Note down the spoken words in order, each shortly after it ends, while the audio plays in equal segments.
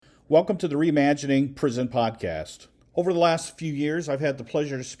Welcome to the Reimagining Prison Podcast. Over the last few years, I've had the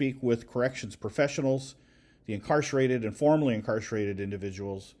pleasure to speak with corrections professionals, the incarcerated and formerly incarcerated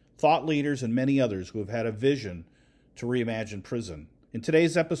individuals, thought leaders, and many others who have had a vision to reimagine prison. In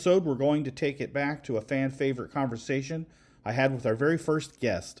today's episode, we're going to take it back to a fan-favorite conversation I had with our very first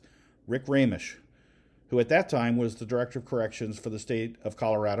guest, Rick Ramish, who at that time was the Director of Corrections for the state of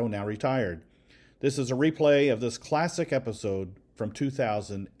Colorado, now retired. This is a replay of this classic episode from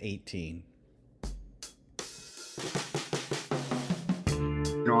 2018.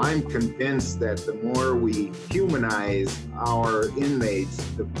 I'm convinced that the more we humanize our inmates,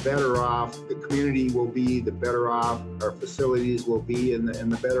 the better off the community will be, the better off our facilities will be, and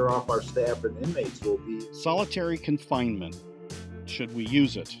the better off our staff and inmates will be. Solitary confinement. Should we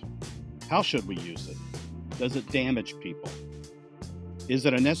use it? How should we use it? Does it damage people? Is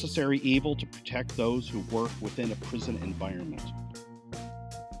it a necessary evil to protect those who work within a prison environment?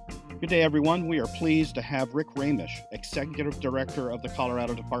 Good day, everyone. We are pleased to have Rick Ramish, Executive Director of the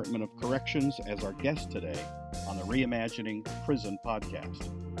Colorado Department of Corrections, as our guest today on the Reimagining Prison Podcast.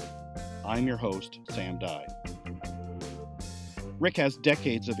 I'm your host, Sam Dye. Rick has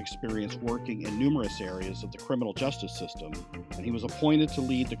decades of experience working in numerous areas of the criminal justice system, and he was appointed to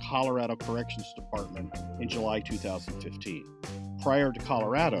lead the Colorado Corrections Department in July 2015. Prior to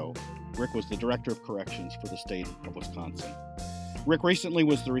Colorado, Rick was the Director of Corrections for the state of Wisconsin. Rick recently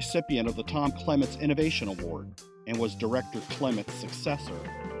was the recipient of the Tom Clements Innovation Award and was Director Clements' successor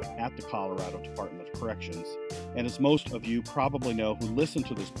at the Colorado Department of Corrections. And as most of you probably know who listen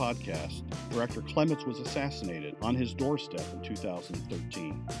to this podcast, Director Clements was assassinated on his doorstep in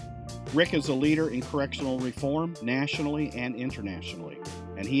 2013. Rick is a leader in correctional reform nationally and internationally,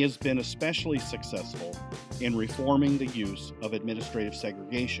 and he has been especially successful in reforming the use of administrative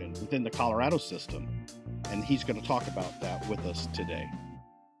segregation within the Colorado system, and he's going to talk about that with us today.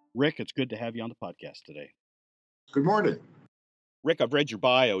 Rick, it's good to have you on the podcast today. Good morning. Rick, I've read your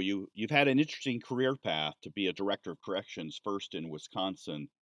bio. You've had an interesting career path to be a Director of Corrections, first in Wisconsin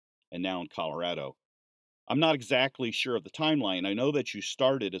and now in Colorado. I'm not exactly sure of the timeline. I know that you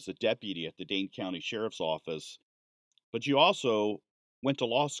started as a deputy at the Dane County Sheriff's Office, but you also went to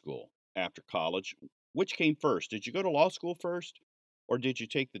law school after college. Which came first? Did you go to law school first, or did you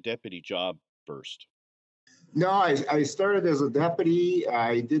take the deputy job first? No, I started as a deputy.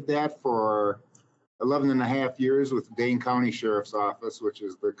 I did that for 11 and a half years with the Dane County Sheriff's Office, which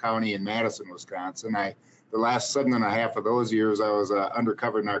is the county in Madison, Wisconsin. The last 7.5 of those years, I was an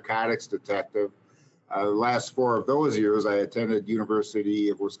undercover narcotics detective. The last 4 of those years, I attended University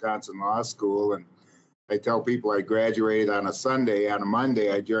of Wisconsin Law School, and I tell people I graduated on a Sunday. On a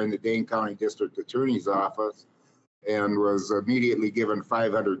Monday, I joined the Dane County District Attorney's Office and was immediately given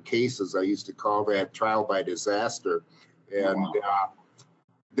 500 cases. I used to call that trial by disaster. And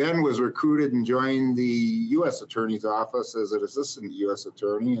then was recruited and joined the U.S. Attorney's Office as an assistant U.S.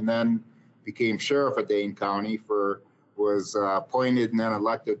 attorney, and then became sheriff of Dane County, was appointed and then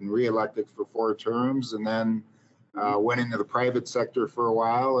elected and reelected for 4 terms, and then went into the private sector for a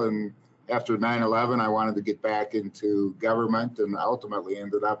while. And after 9/11, I wanted to get back into government and ultimately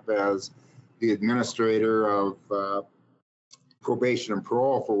ended up as the administrator of probation and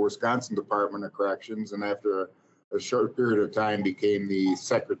parole for Wisconsin Department of Corrections, and after a short period of time became the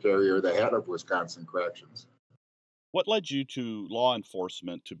secretary or the head of Wisconsin Corrections. What led you to law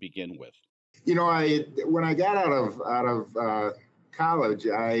enforcement to begin with? When I got out of college,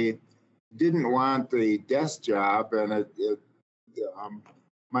 I didn't want a desk job, and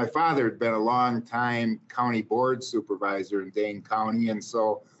my father had been a long time county board supervisor in Dane County, and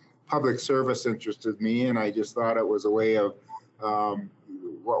so public service interested me, and I just thought it was a way of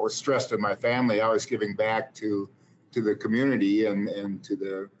what was stressed in my family, always giving back to the community and to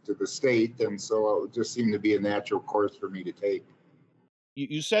the state, and so it just seemed to be a natural course for me to take.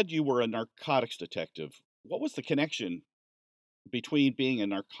 You said you were a narcotics detective. What was the connection between being a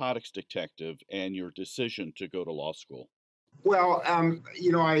narcotics detective and your decision to go to law school? Well,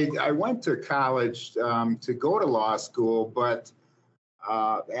 I went to college to go to law school, but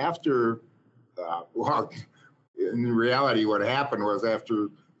in reality, what happened was after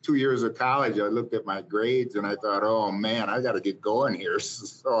 2 years of college, I looked at my grades and I thought, oh man, I got to get going here.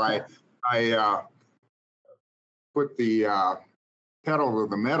 So I put the pedal to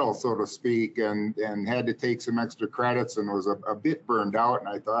the metal, so to speak, and had to take some extra credits and was a bit burned out. And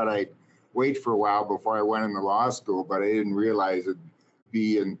I thought I'd wait for a while before I went into law school, but I didn't realize it'd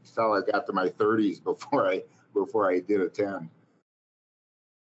be until I got to my 30s before I did attend.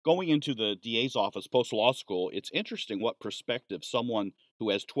 Going into the DA's office post-law school, it's interesting what perspective someone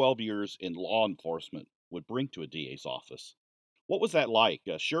who has 12 years in law enforcement would bring to a DA's office. What was that like?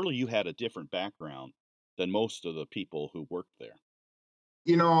 Surely you had a different background than most of the people who worked there.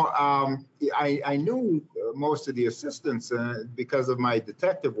 I knew most of the assistants because of my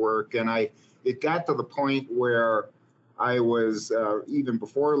detective work, and it got to the point where I was even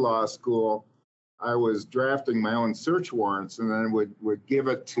before law school, I was drafting my own search warrants, and then would give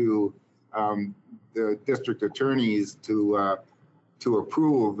it to the district attorneys to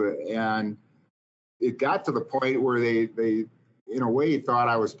approve. And it got to the point where they in a way thought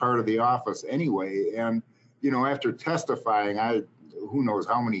I was part of the office anyway. And after testifying, who knows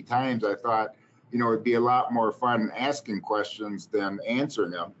how many times I thought, it'd be a lot more fun asking questions than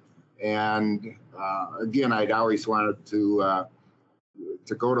answering them. And again, I'd always wanted to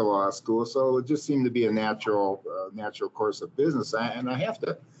go to law school, so it just seemed to be a natural course of business. And I have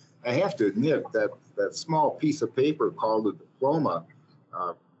to admit that small piece of paper called a diploma.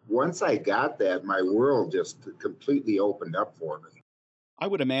 Once I got that, my world just completely opened up for me. I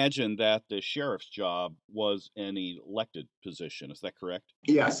would imagine that the sheriff's job was an elected position. Is that correct?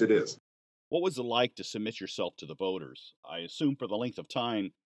 Yes, it is. What was it like to submit yourself to the voters? I assume for the length of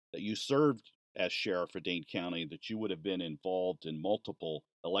time that you served as sheriff for Dane County that you would have been involved in multiple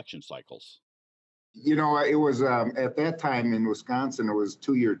election cycles. It was at that time in Wisconsin, it was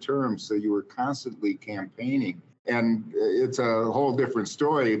 2-year terms, so you were constantly campaigning. And it's a whole different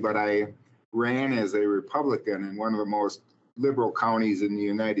story, but I ran as a Republican in one of the most liberal counties in the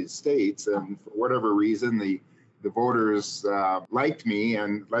United States. And for whatever reason, the voters liked me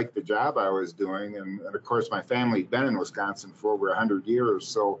and liked the job I was doing. And of course, my family had been in Wisconsin for over 100 years.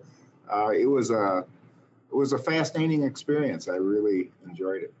 So it was a fascinating experience. I really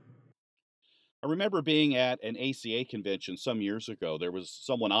enjoyed it. I remember being at an ACA convention some years ago. There was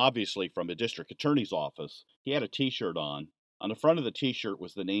someone obviously from the district attorney's office. He had a T-shirt on. On the front of the T-shirt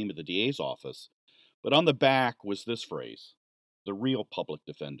was the name of the DA's office, but on the back was this phrase, "The real public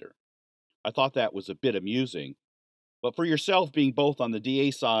defender." I thought that was a bit amusing, but for yourself being both on the DA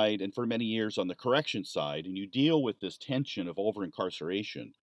side and for many years on the correction side, and you deal with this tension of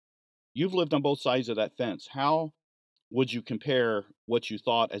over-incarceration, you've lived on both sides of that fence. How would you compare what you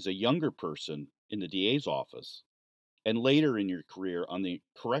thought as a younger person in the DA's office and later in your career on the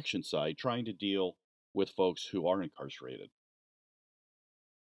correction side, trying to deal with folks who are incarcerated?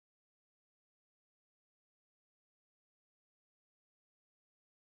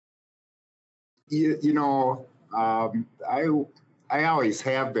 I always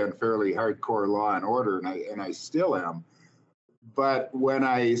have been fairly hardcore law and order, and I still am. But when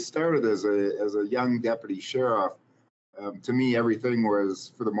I started as a young deputy sheriff, to me, everything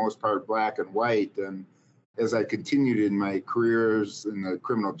was, for the most part, black and white. And as I continued in my careers in the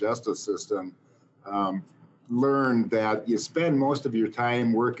criminal justice system, learned that you spend most of your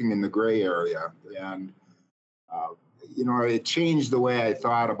time working in the gray area. And, it changed the way I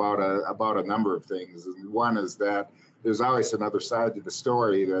thought about a number of things. And one is that there's always another side to the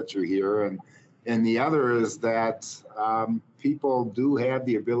story that you hear. And the other is that people do have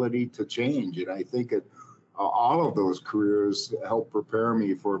the ability to change. And I think all of those careers help prepare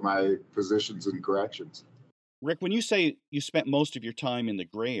me for my positions in corrections. Rick, when you say you spent most of your time in the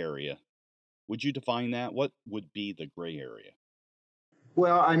gray area, would you define that? What would be the gray area?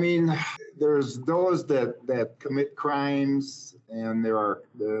 Well, I mean, there's those that commit crimes, and there are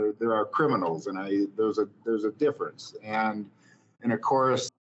criminals, and there's a difference. And of course,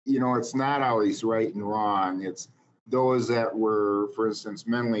 it's not always right and wrong. It's those that were, for instance,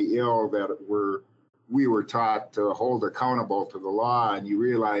 mentally ill that we were taught to hold accountable to the law, and you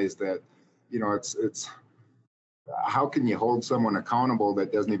realize that, it's how can you hold someone accountable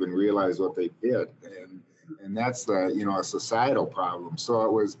that doesn't even realize what they did? And that's a societal problem. So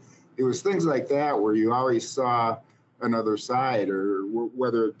it was things like that where you always saw another side, or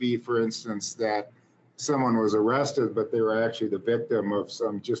whether it be, for instance, that someone was arrested, but they were actually the victim of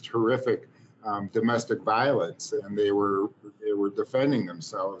some just horrific domestic violence, and they were defending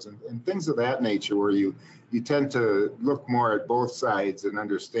themselves, and things of that nature, where you tend to look more at both sides and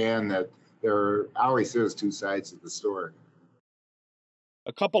understand that there always is two sides of the story.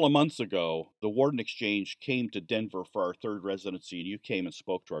 A couple of months ago, the Warden Exchange came to Denver for our third residency, and you came and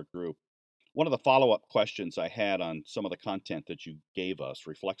spoke to our group. One of the follow-up questions I had on some of the content that you gave us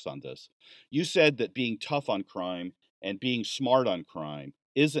reflects on this. You said that being tough on crime and being smart on crime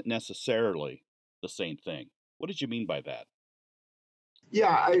isn't necessarily the same thing. What did you mean by that?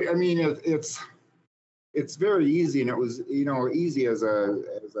 Yeah, I mean, it's very easy, and it was easy as a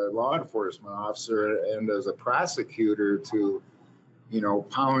law enforcement officer and as a prosecutor to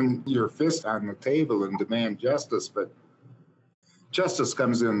pound your fist on the table and demand justice. But justice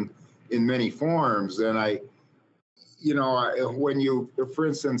comes in many forms, and when you, for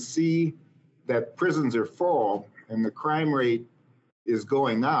instance, see that prisons are full and the crime rate is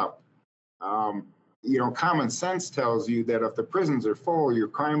going up, common sense tells you that if the prisons are full, your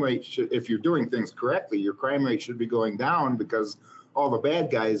crime rate should, if you're doing things correctly, your crime rate should be going down because all the bad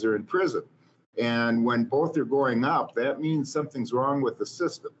guys are in prison. And when both are going up, that means something's wrong with the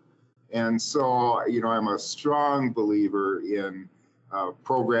system. And so, I'm a strong believer in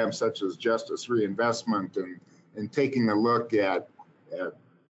programs such as justice reinvestment and taking a look at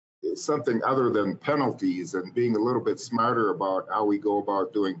something other than penalties and being a little bit smarter about how we go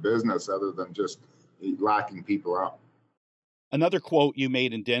about doing business other than just locking people up. Another quote you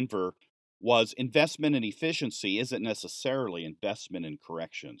made in Denver was, investment in efficiency isn't necessarily investment in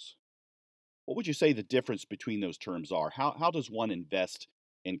corrections. What would you say the difference between those terms are? How does one invest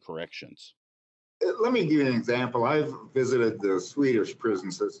in corrections? Let me give you an example. I've visited the Swedish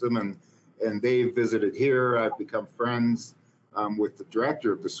prison system and they've visited here. I've become friends with the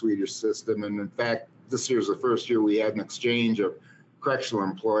director of the Swedish system. And in fact, this year's the first year we had an exchange of correctional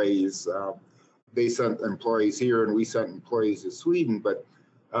employees. They sent employees here and we sent employees to Sweden. But,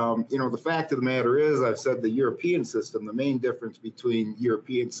 the fact of the matter is, I've said the European system, the main difference between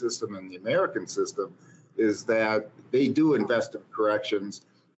European system and the American system is that they do invest in corrections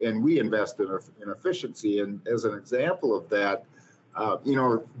and we invest in efficiency. And as an example of that,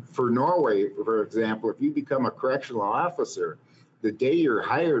 for Norway, for example, if you become a correctional officer, the day you're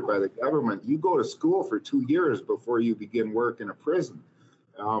hired by the government, you go to school for 2 years before you begin work in a prison.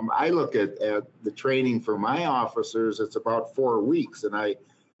 I look at the training for my officers, it's about 4 weeks. And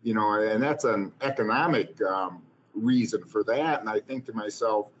and that's an economic reason for that. And I think to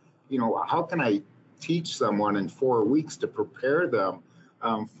myself, how can I teach someone in 4 weeks to prepare them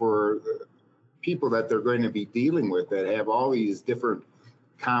for people that they're going to be dealing with that have all these different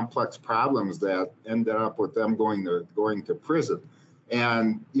complex problems that ended up with them going to prison.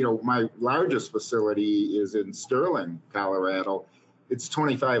 And, my largest facility is in Sterling, Colorado. It's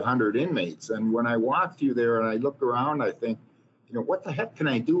 2,500 inmates. And when I walk through there and I look around, I think, what the heck can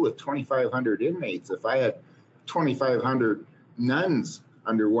I do with 2,500 inmates? If I had 2,500 nuns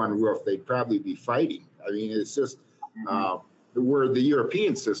under one roof, they'd probably be fighting. I mean, it's just where the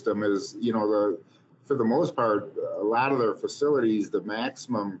European system is, for the most part, a lot of their facilities, the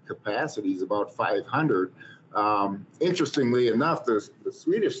maximum capacity is about 500. Interestingly enough, the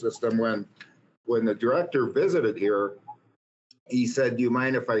Swedish system, when the director visited here, he said, "Do you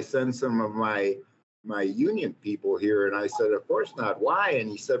mind if I send some of my union people here?" And I said, "Of course not. Why?" And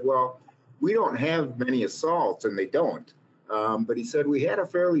he said, "Well, we don't have many assaults," and they don't. But he said, "We had a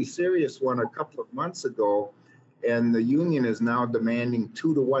fairly serious one a couple of months ago, and the union is now demanding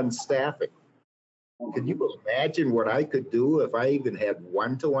 2-to-1 staffing." Can you imagine what I could do if I even had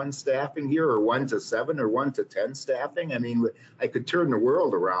 1-to-1 staffing here, or 1-to-7, or 1-to-10 staffing? I mean, I could turn the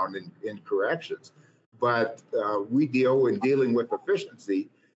world around in corrections. But we dealing with efficiency.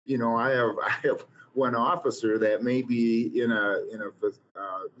 I have one officer that may be in a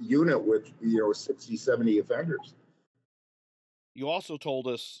unit with 60, 70 offenders. You also told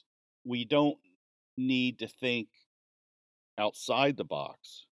us we don't need to think outside the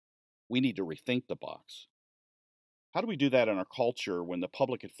box. We need to rethink the box. How do we do that in our culture when the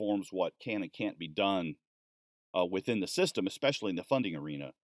public informs what can and can't be done within the system, especially in the funding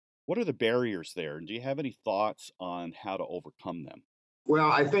arena? What are the barriers there? And do you have any thoughts on how to overcome them?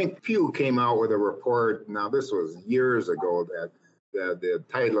 Well, I think Pew came out with a report. Now, this was years ago that the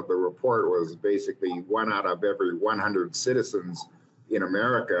title of the report was basically 1 out of every 100 citizens in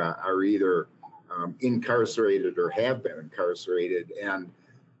America are either incarcerated or have been incarcerated. And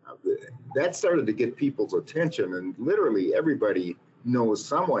that started to get people's attention. And literally everybody knows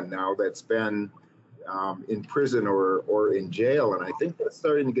someone now that's been in prison or in jail. And I think that's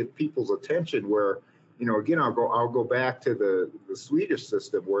starting to get people's attention where, again, I'll go back to the Swedish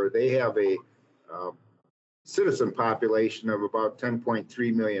system where they have a citizen population of about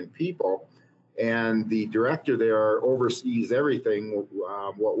 10.3 million people. And the director there oversees everything,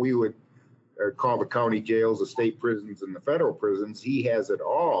 what we would call the county jails, the state prisons, and the federal prisons. He has it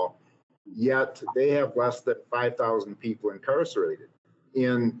all, yet they have less than 5,000 people incarcerated.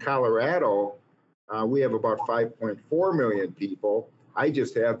 In Colorado, we have about 5.4 million people. I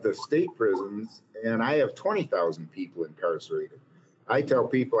just have the state prisons, and I have 20,000 people incarcerated. I tell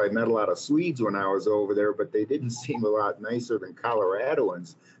people I met a lot of Swedes when I was over there, but they didn't seem a lot nicer than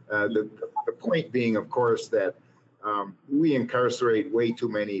Coloradoans. The point being, of course, that we incarcerate way too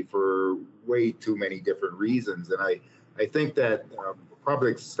many for way too many different reasons. And I think that the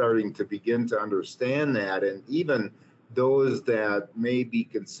public's starting to begin to understand that. And even those that may be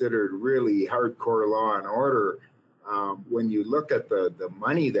considered really hardcore law and order when you look at the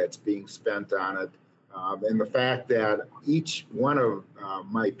money that's being spent on it, and the fact that each one of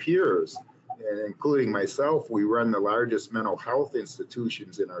my peers, and including myself, we run the largest mental health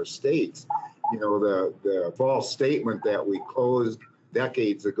institutions in our states. You know, the false statement that we closed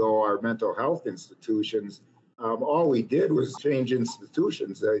decades ago our mental health institutions, all we did was change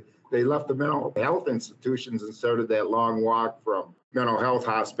institutions. They left the mental health institutions and started that long walk from mental health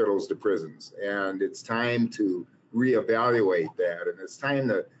hospitals to prisons. And it's time to reevaluate that. And it's time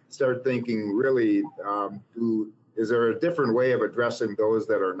to start thinking really, is there a different way of addressing those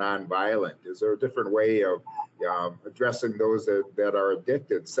that are nonviolent? Is there a different way of addressing those that are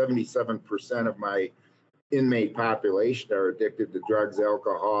addicted? 77% of my inmate population are addicted to drugs,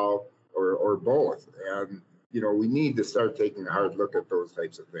 alcohol, or both. And, you know, we need to start taking a hard look at those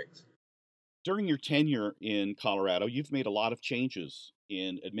types of things. During your tenure in Colorado, you've made a lot of changes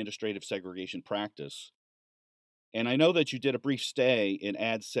in administrative segregation practice. And I know that you did a brief stay in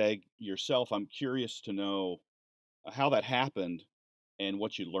AdSeg yourself. I'm curious to know how that happened and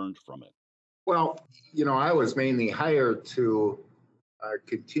what you learned from it. Well, you know, I was mainly hired to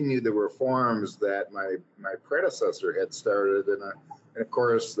continue the reforms that my predecessor had started. And of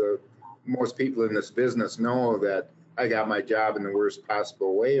course, most people in this business know that I got my job in the worst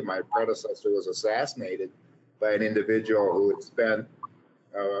possible way. My predecessor was assassinated by an individual who had spent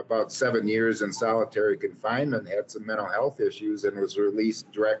about 7 years in solitary confinement, had some mental health issues, and was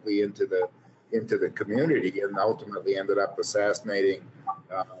released directly into the community, and ultimately ended up assassinating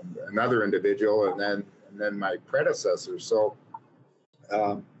another individual, and then my predecessor. So,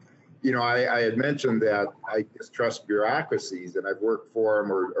 you know, I had mentioned that I distrust bureaucracies, and I've worked for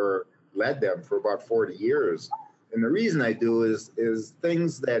them or led them for about 40 years. And the reason I do is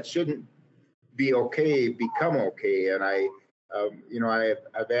things that shouldn't be okay become okay. And you know,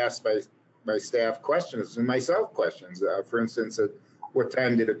 I've asked my staff questions and myself questions. For instance, at what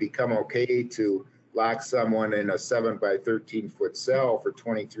time did it become okay to lock someone in a 7 by 13 foot cell for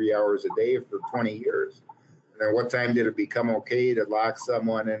 23 hours a day for 20 years? And at what time did it become okay to lock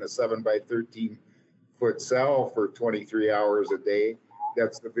someone in a 7 by 13 foot cell for 23 hours a day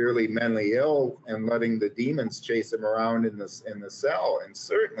that's severely mentally ill and letting the demons chase him around in the cell? And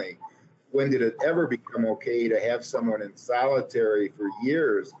certainly, when did it ever become okay to have someone in solitary for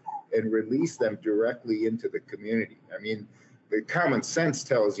years and release them directly into the community? I mean, the common sense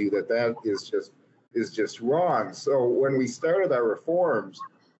tells you that is just wrong. So when we started our reforms,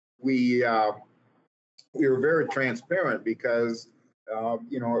 we were very transparent because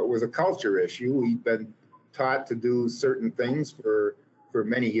you know, it was a culture issue. We've been taught to do certain things for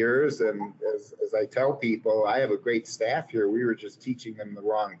many years, and as I tell people, I have a great staff here. We were just teaching them the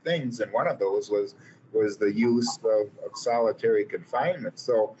wrong things, and one of those was the use of solitary confinement.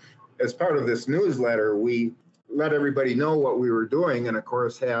 So as part of this newsletter, we let everybody know what we were doing, and of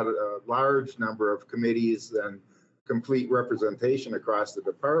course had a large number of committees and complete representation across the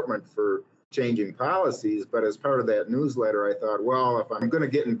department for changing policies. But as part of that newsletter, I thought, well, if I'm going to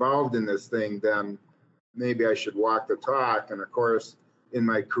get involved in this thing, then maybe I should walk the talk. And of course, in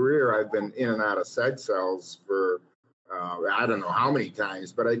my career, I've been in and out of seg cells for I don't know how many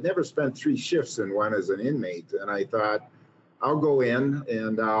times, but I'd never spent 3 shifts in one as an inmate. And I thought, I'll go in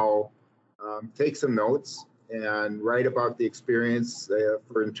and I'll take some notes and write about the experience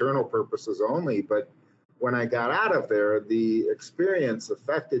for internal purposes only. But when I got out of there, the experience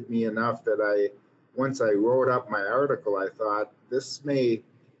affected me enough that once I wrote up my article, I thought this may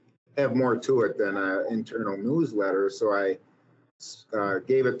have more to it than an internal newsletter. So I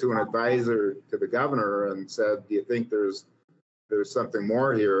gave it to an advisor to the governor and said, do you think there's something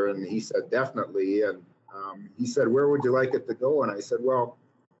more here? And he said, definitely. And he said, where would you like it to go? And I said, well,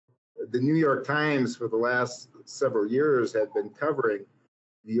 the New York Times for the last several years had been covering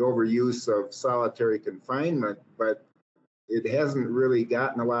the overuse of solitary confinement, but it hasn't really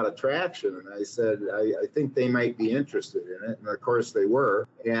gotten a lot of traction. And I said, I think they might be interested in it. And of course they were.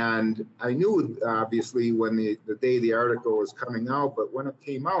 And I knew, obviously, when the day the article was coming out, but when it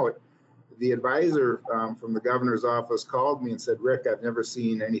came out, the advisor from the governor's office called me and said, Rick, I've never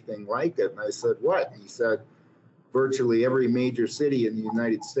seen anything like it. And I said, what? And he said, virtually every major city in the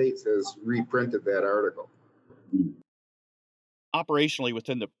United States has reprinted that article. Operationally,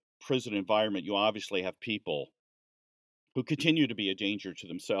 within the prison environment, you obviously have people who continue to be a danger to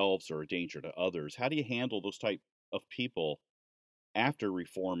themselves or a danger to others. How do you handle those type of people after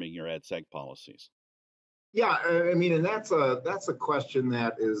reforming your AdSeg policies? Yeah, I mean, and that's a question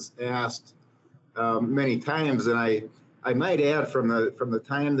that is asked many times, and I might add from the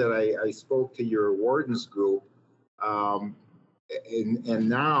time that I spoke to your wardens group, and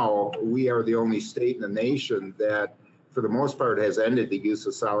now we are the only state in the nation that for the most part, has ended the use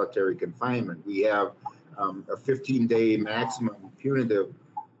of solitary confinement. We have a 15-day maximum punitive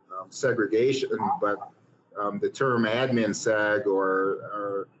segregation, but the term admin seg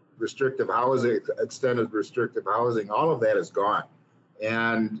or restrictive housing, extended restrictive housing, all of that is gone,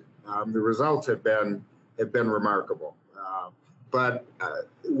 and the results have been remarkable. But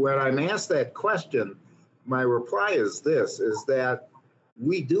when I'm asked that question, my reply is this: is that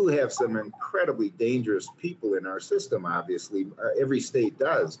we do have some incredibly dangerous people in our system. Obviously, every state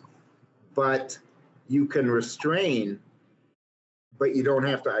does, but you can restrain, but you don't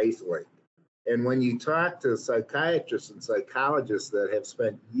have to isolate. And when you talk to psychiatrists and psychologists that have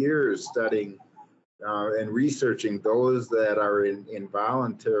spent years studying and researching those that are in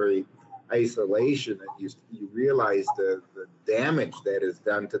involuntary isolation, and you realize the damage that is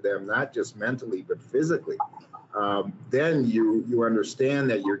done to them, not just mentally, but physically, then you understand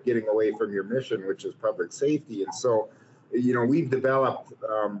that you're getting away from your mission, which is public safety. And so, we've developed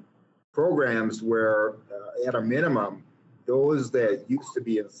programs where, at a minimum, those that used to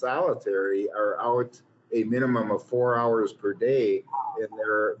be in solitary are out a minimum of 4 hours per day, and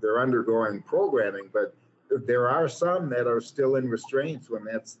they're undergoing programming. But there are some that are still in restraints when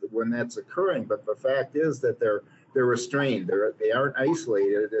that's occurring. But the fact is that they're restrained. They aren't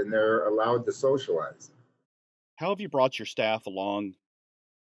isolated, and they're allowed to socialize. How have you brought your staff along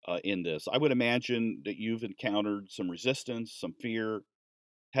in this? I would imagine that you've encountered some resistance, some fear.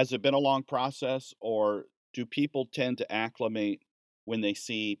 Has it been a long process, or do people tend to acclimate when they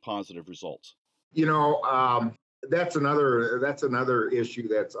see positive results? That's another issue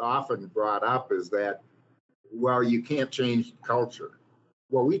that's often brought up, is that, well, you can't change culture.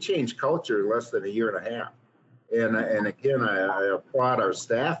 Well, we changed culture in less than a year and a half. And again, I applaud our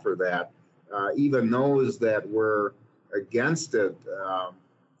staff for that. Even those that were against it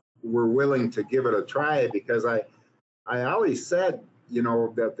were willing to give it a try, because I always said,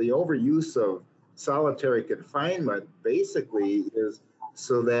 that the overuse of solitary confinement basically is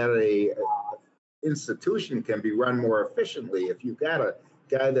so that a institution can be run more efficiently. If you've got a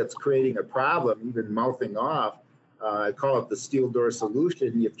guy that's creating a problem, even mouthing off, I call it the steel door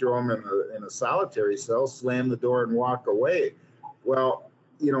solution. You throw him in a solitary cell, slam the door, and walk away. Well,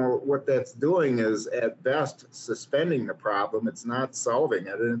 what that's doing is, at best, suspending the problem. It's not solving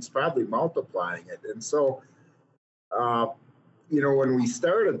it, and it's probably multiplying it. And so, when we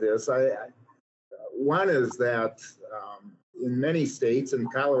started this, one is that in many states,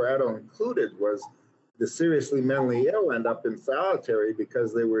 and Colorado included, was the seriously mentally ill end up in solitary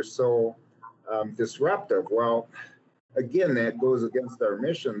because they were so disruptive. Well, again, that goes against our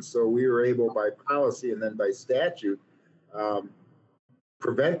mission. So we were able, by policy and then by statute,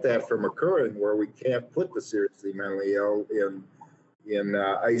 prevent that from occurring, where we can't put the seriously mentally ill in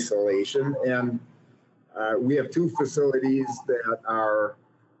isolation. And we have 2 facilities that are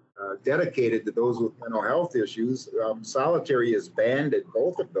dedicated to those with mental health issues. Solitary is banned at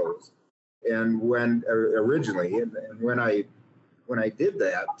both of those. And when I did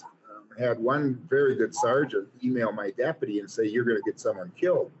that, had one very good sergeant email my deputy and say, "You're going to get someone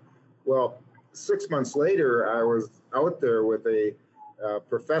killed." Well, 6 months later, I was out there with a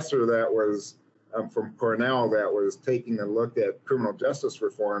professor that was from Cornell that was taking a look at criminal justice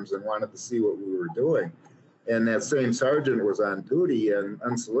reforms and wanted to see what we were doing. And that same sergeant was on duty, and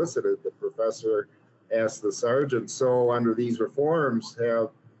unsolicited, the professor asked the sergeant, "So under these reforms,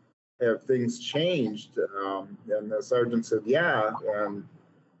 have things changed?" And the sergeant said, "Yeah." And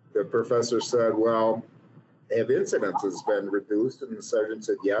the professor said, "Well, have incidences been reduced?" And the sergeant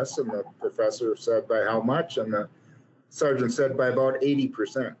said, "Yes." And the professor said, "By how much?" And the sergeant said, "By about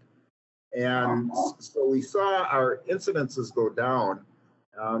 80%. And so we saw our incidences go down.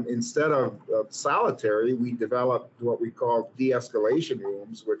 Instead of solitary, we developed what we call de-escalation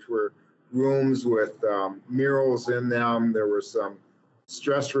rooms, which were rooms with murals in them. There were some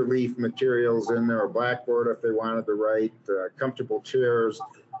stress relief materials in there, a blackboard if they wanted to write, comfortable chairs,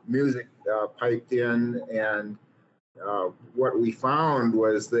 music piped in. And what we found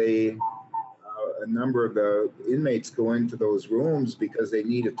was a number of the inmates go into those rooms because they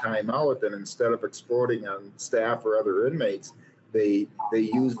need a timeout, and instead of exploding on staff or other inmates, they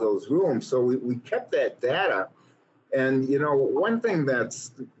use those rooms. So we kept that data. And, one thing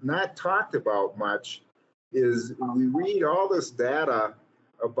that's not talked about much is we read all this data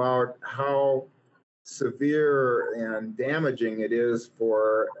about how severe and damaging it is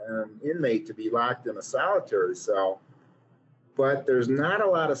for an inmate to be locked in a solitary cell. But there's not a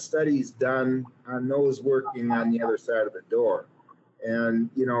lot of studies done on those working on the other side of the door. And,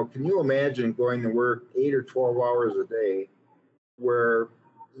 can you imagine going to work 8 or 12 hours a day, where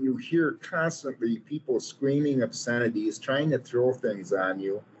you hear constantly people screaming obscenities, trying to throw things on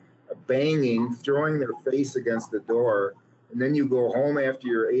you, banging, throwing their face against the door. And then you go home after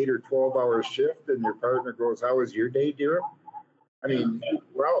your 8 or 12-hour shift and your partner goes, "How was your day, dear?" I mean,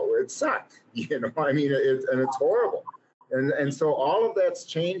 well, it sucked, I mean, and it's horrible. And so all of that's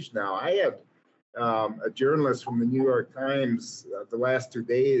changed now. I had a journalist from the New York Times the last 2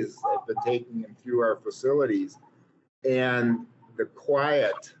 days. I've been taking him through our facilities, and the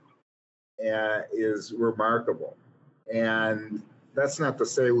quiet is remarkable. And that's not to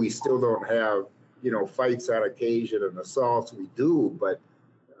say we still don't have, fights on occasion and assaults. We do, but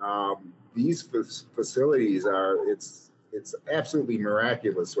these facilities it's absolutely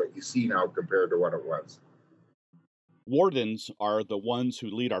miraculous what you see now compared to what it was. Wardens are the ones who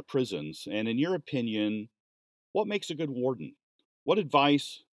lead our prisons. And in your opinion, what makes a good warden? What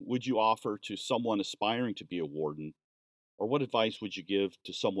advice would you offer to someone aspiring to be a warden? Or what advice would you give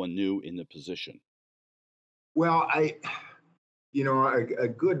to someone new in the position? Well, a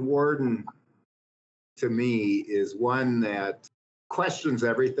good warden to me is one that questions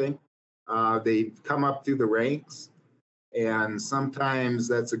everything. They come up through the ranks, and sometimes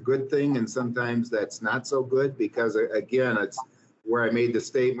that's a good thing, and sometimes that's not so good because, again, it's where I made the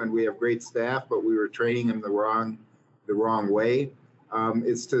statement: we have great staff, but we were training them the wrong way.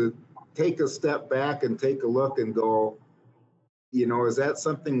 It's to take a step back and take a look and go, is that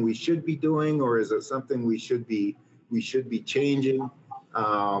something we should be doing, or is it something we should be changing?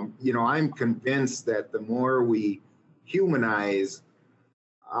 I'm convinced that the more we humanize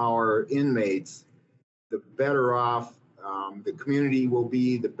our inmates, the better off the community will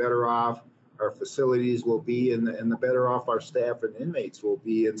be, the better off our facilities will be, and the better off our staff and inmates will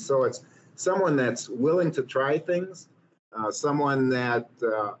be. And so it's someone that's willing to try things, someone that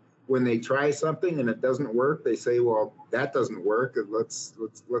when they try something and it doesn't work, they say, "Well, that doesn't work.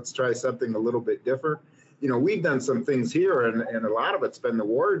 Let's try something a little bit different." We've done some things here, and a lot of it's been the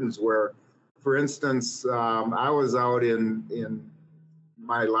wardens where, for instance, I was out in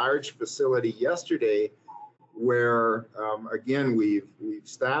my large facility yesterday where, again, we've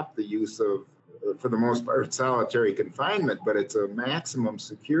stopped the use of, for the most part, solitary confinement, but it's a maximum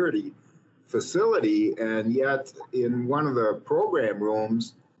security facility. And yet in one of the program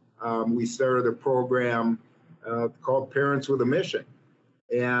rooms, we started a program called Parents with a Mission.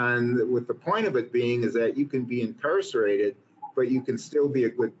 And with the point of it being is that you can be incarcerated, but you can still be a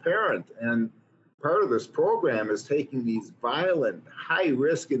good parent. And part of this program is taking these violent,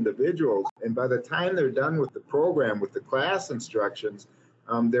 high-risk individuals, and by the time they're done with the program, with the class instructions,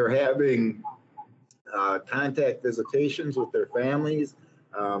 they're having contact visitations with their families.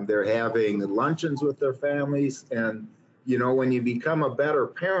 They're having luncheons with their families. And, when you become a better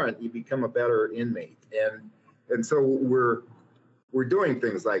parent, you become a better inmate. And so we're doing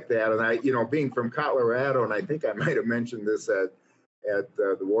things like that. And I, being from Colorado, and I think I might have mentioned this at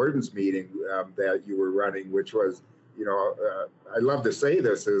the warden's meeting that you were running, which was, I love to say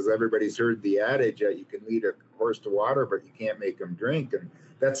this, is everybody's heard the adage that you can lead a horse to water, but you can't make him drink. And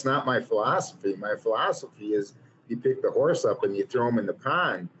that's not my philosophy. My philosophy is you pick the horse up and you throw him in the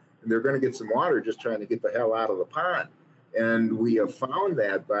pond, and they're going to get some water just trying to get the hell out of the pond. And we have found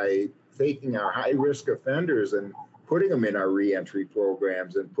that by taking our high-risk offenders and putting them in our reentry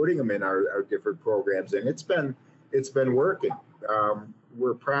programs and putting them in our different programs, and it's been working.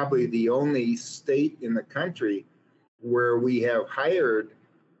 We're probably the only state in the country where we have hired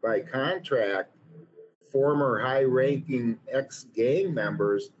by contract former high-ranking ex-gang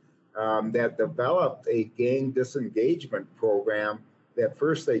members that developed a gang disengagement program that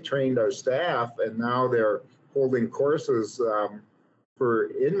first they trained our staff, and now they're holding courses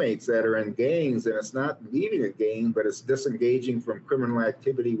for inmates that are in gangs, and it's not leaving a gang, but it's disengaging from criminal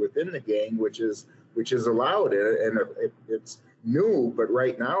activity within the gang, which is allowed, and it's new, but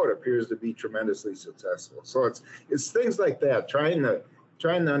right now it appears to be tremendously successful. So it's things like that, trying to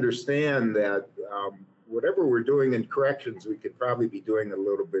understand that whatever we're doing in corrections, we could probably be doing a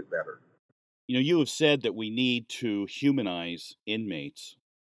little bit better. You have said that we need to humanize inmates.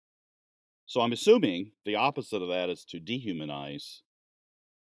 So I'm assuming the opposite of that is to dehumanize.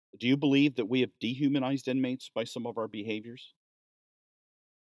 Do you believe that we have dehumanized inmates by some of our behaviors?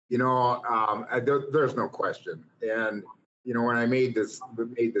 There's no question. And, when I made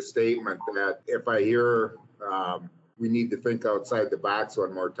the statement that if I hear we need to think outside the box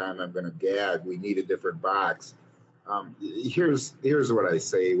one more time, I'm going to gag. We need a different box. Here's what I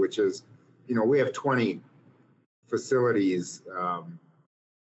say, which is, we have 20 facilities,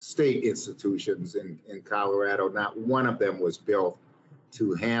 state institutions in Colorado. Not one of them was built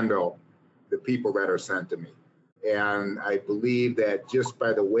to handle the people that are sent to me. And I believe that just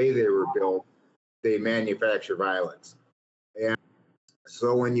by the way they were built, they manufacture violence. And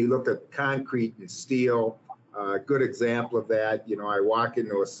so when you look at concrete and steel, a good example of that, I walk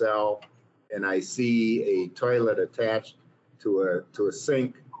into a cell and I see a toilet attached to a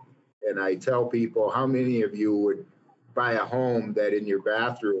sink, and I tell people, how many of you would buy a home that in your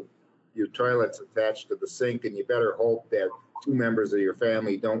bathroom, your toilet's attached to the sink, and you better hope that two members of your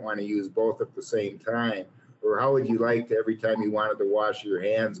family don't want to use both at the same time? Or how would you like to, every time you wanted to wash your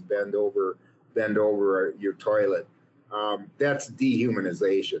hands, bend over your toilet? That's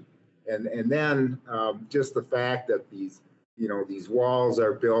dehumanization. And then just the fact that these walls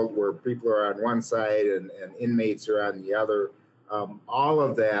are built where people are on one side and inmates are on the other. All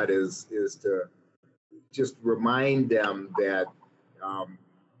of that is to just remind them that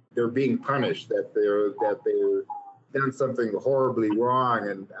they're being punished, that they're done something horribly wrong.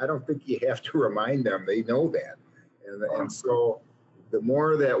 And I don't think you have to remind them; they know that. And so the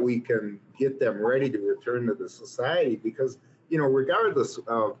more that we can get them ready to return to the society, because regardless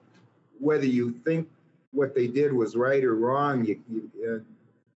of whether you think what they did was right or wrong,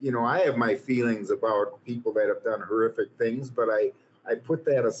 I have my feelings about people that have done horrific things, but I put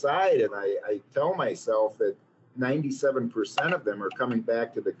that aside and I tell myself that 97% of them are coming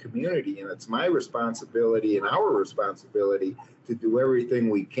back to the community, and it's my responsibility and our responsibility to do everything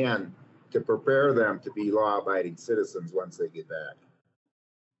we can to prepare them to be law-abiding citizens once they get back.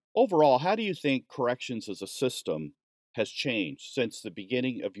 Overall, how do you think corrections as a system has changed since the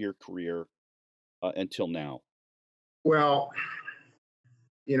beginning of your career until now? Well,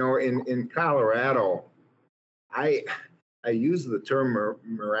 in Colorado, I use the term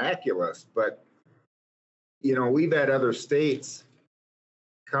miraculous, but we've had other states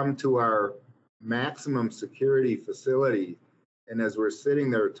come to our maximum security facility, and as we're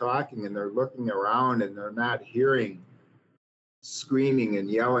sitting there talking and they're looking around and they're not hearing screaming and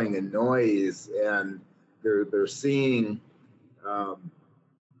yelling and noise, and they're seeing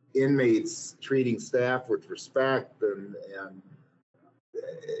inmates treating staff with respect, and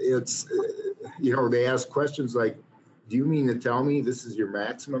it's they ask questions like, do you mean to tell me this is your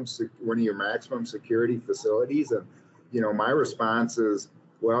one of your maximum security facilities? And my response is,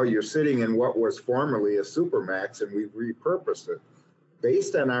 well, you're sitting in what was formerly a supermax, and we've repurposed it.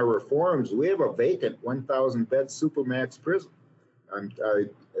 Based on our reforms, we have a vacant 1,000 bed supermax prison.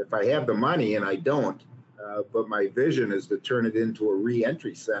 If I have the money, and I don't, but my vision is to turn it into a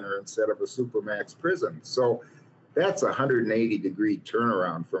re-entry center instead of a supermax prison. So that's a 180-degree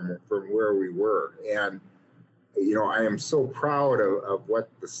turnaround from where we were. And I am so proud of what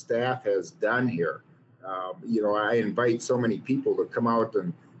the staff has done here. I invite so many people to come out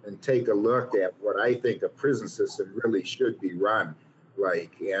and take a look at what I think a prison system really should be run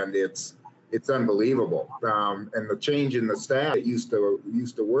like, and it's unbelievable. And the change in the staff that used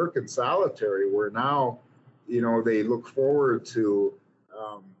to work in solitary, where now, they look forward to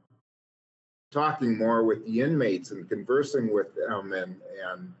talking more with the inmates and conversing with them, and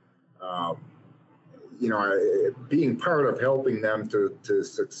being part of helping them to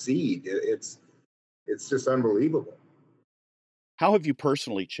succeed. It's just unbelievable. How have you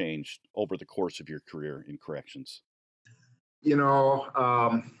personally changed over the course of your career in corrections?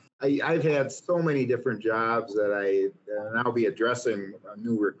 I've had so many different jobs and I'll be addressing a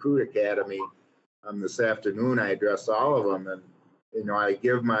new recruit academy this afternoon. I address all of them, and I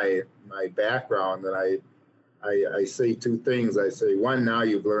give my background, and I say two things. I say, one, now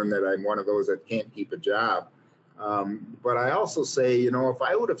you've learned that I'm one of those that can't keep a job. But I also say, if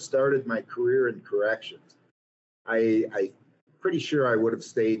I would have started my career in corrections, I pretty sure I would have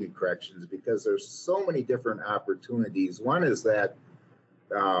stayed in corrections, because there's so many different opportunities. One is that,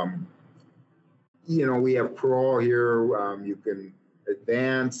 we have parole here. You can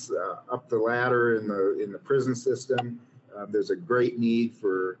advance up the ladder in the prison system. There's a great need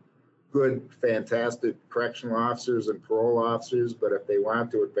for good, fantastic correctional officers and parole officers, but if they want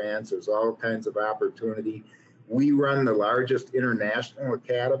to advance, there's all kinds of opportunity. We run the largest international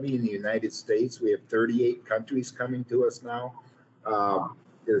academy in the United States. We have 38 countries coming to us now.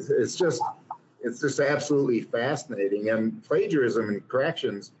 It's just absolutely fascinating. And plagiarism in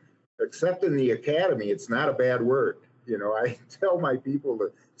corrections, except in the academy, it's not a bad word. I tell my people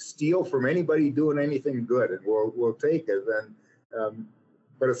to steal from anybody doing anything good, and we'll take it. And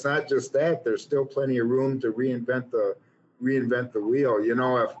but it's not just that. There's still plenty of room to reinvent the wheel.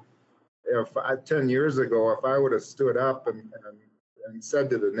 If 10 years ago, if I would have stood up and said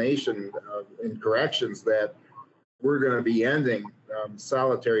to the nation in corrections that we're going to be ending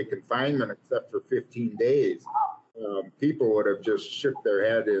solitary confinement except for 15 days, people would have just shook their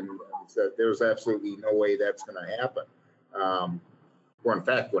head and said, there's absolutely no way that's going to happen. Well, in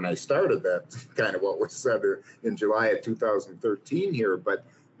fact, when I started, that's kind of what was said in July of 2013 here, but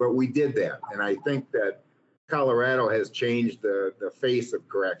we did that. And I think that Colorado has changed the face of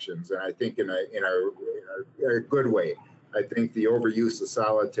corrections, and I think in a good way. I think the overuse of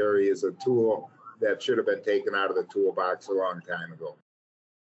solitary is a tool that should have been taken out of the toolbox a long time ago.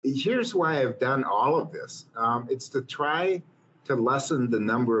 Here's why I've done all of this. It's to try to lessen the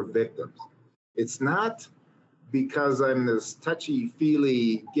number of victims. It's not because I'm this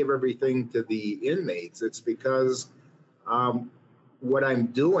touchy-feely, give everything to the inmates. It's because what I'm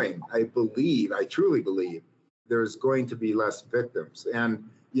doing, I truly believe, there's going to be less victims. And,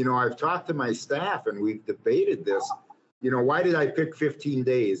 I've talked to my staff and we've debated this. Why did I pick 15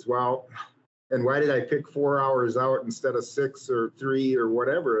 days? Well, and why did I pick 4 hours out instead of 6 or 3 or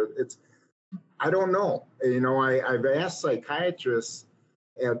whatever? I don't know. I've asked psychiatrists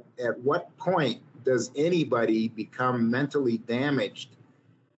at what point does anybody become mentally damaged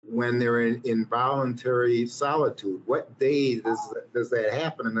when they're in involuntary solitude? What day does that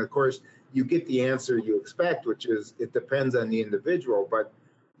happen? And of course, you get the answer you expect, which is it depends on the individual. But,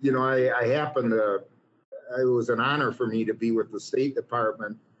 it was an honor for me to be with the State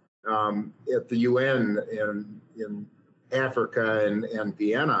Department at the UN in Africa and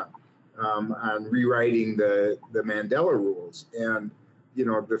Vienna on rewriting the Mandela rules. And,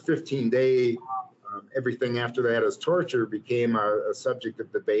 the 15-day, everything after that is torture became a subject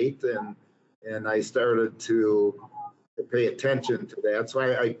of debate. And I started to pay attention to that. So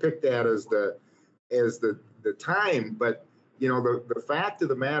I picked that as the time. But, the fact of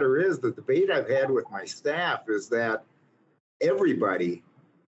the matter is the debate I've had with my staff is that everybody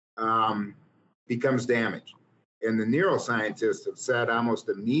becomes damaged. And the neuroscientists have said almost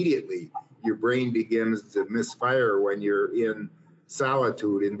immediately your brain begins to misfire when you're in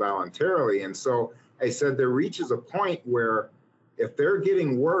solitude involuntarily. And so I said there reaches a point where if they're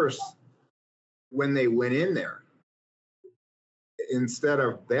getting worse when they went in there instead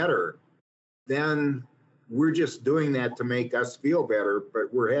of better, then we're just doing that to make us feel better, but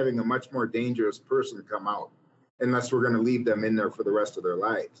we're having a much more dangerous person come out unless we're going to leave them in there for the rest of their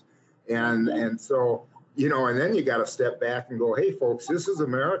lives. And so, and then you got to step back and go, hey, folks, this is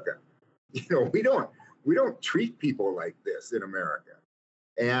America. We don't treat people like this in America.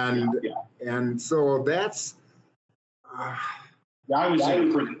 And so that's. I was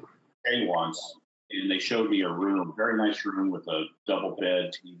in prison once, and they showed me a room, very nice room with a double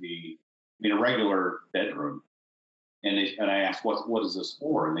bed, TV, a regular bedroom. And I asked, what is this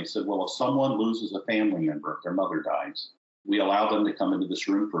for? And they said, well, if someone loses a family member, if their mother dies, we allow them to come into this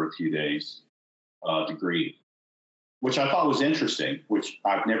room for a few days to grieve, which I thought was interesting, which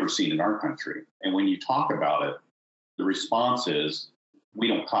I've never seen in our country. And when you talk about it, the response is, we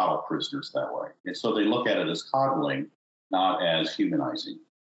don't coddle prisoners that way. And so they look at it as coddling, not as humanizing.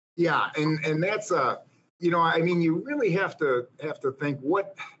 Yeah, and that's you really have to think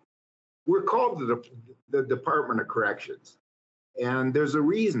what we're called the Department of Corrections, and there's a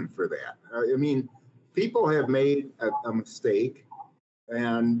reason for that. People have made a mistake,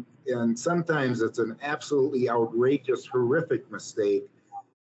 and sometimes it's an absolutely outrageous, horrific mistake.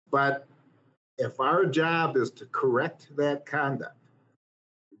 But if our job is to correct that conduct,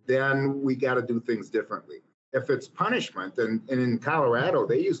 then we got to do things differently. If it's punishment, and in Colorado,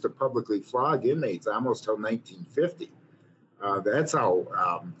 they used to publicly flog inmates almost till 1950. That's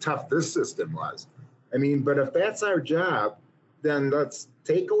how tough this system was. But if that's our job, then let's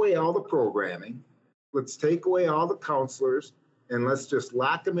take away all the programming, let's take away all the counselors, and let's just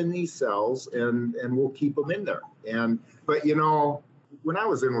lock them in these cells, and we'll keep them in there. But when I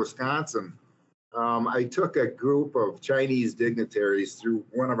was in Wisconsin, I took a group of Chinese dignitaries through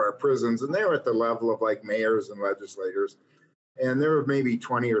one of our prisons, and they were at the level of like mayors and legislators. And there were maybe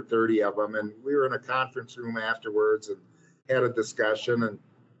 20 or 30 of them. And we were in a conference room afterwards and had a discussion. And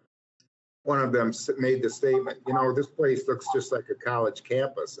one of them made the statement, this place looks just like a college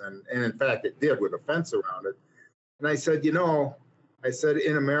campus. And in fact, it did, with a fence around it. And I said,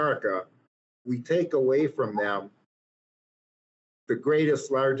 in America, we take away from them the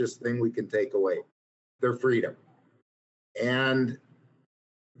greatest, largest thing we can take away, their freedom. And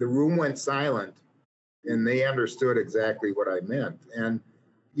the room went silent, and they understood exactly what I meant. And,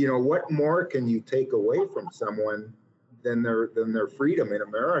 what more can you take away from someone than their freedom in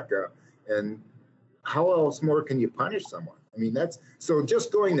America? And how else more can you punish someone? That's so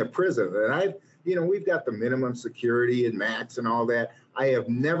just going to prison. And we've got the minimum security and max and all that. I have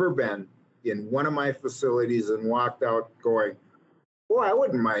never been in one of my facilities and walked out going, well, I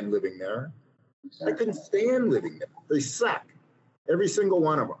wouldn't mind living there. I couldn't stand living there. They suck, every single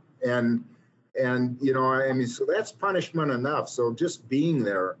one of them. And I mean, so that's punishment enough. So just being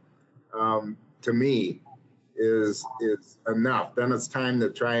there, to me, is enough. Then it's time to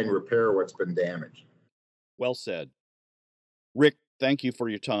try and repair what's been damaged. Well said. Rick, thank you for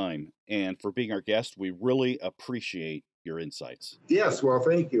your time and for being our guest. We really appreciate your insights. Yes, well,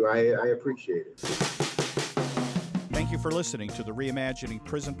 thank you. I appreciate it. Thank you for listening to the Reimagining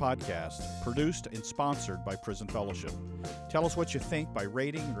Prison podcast, produced and sponsored by Prison Fellowship. Tell us what you think by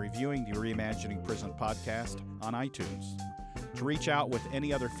rating and reviewing the Reimagining Prison podcast on iTunes. To reach out with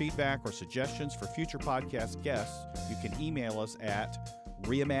any other feedback or suggestions for future podcast guests, you can email us at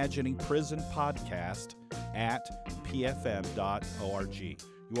reimaginingprisonpodcast@pfm.org. You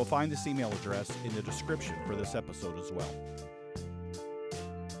will find this email address in the description for this episode as well.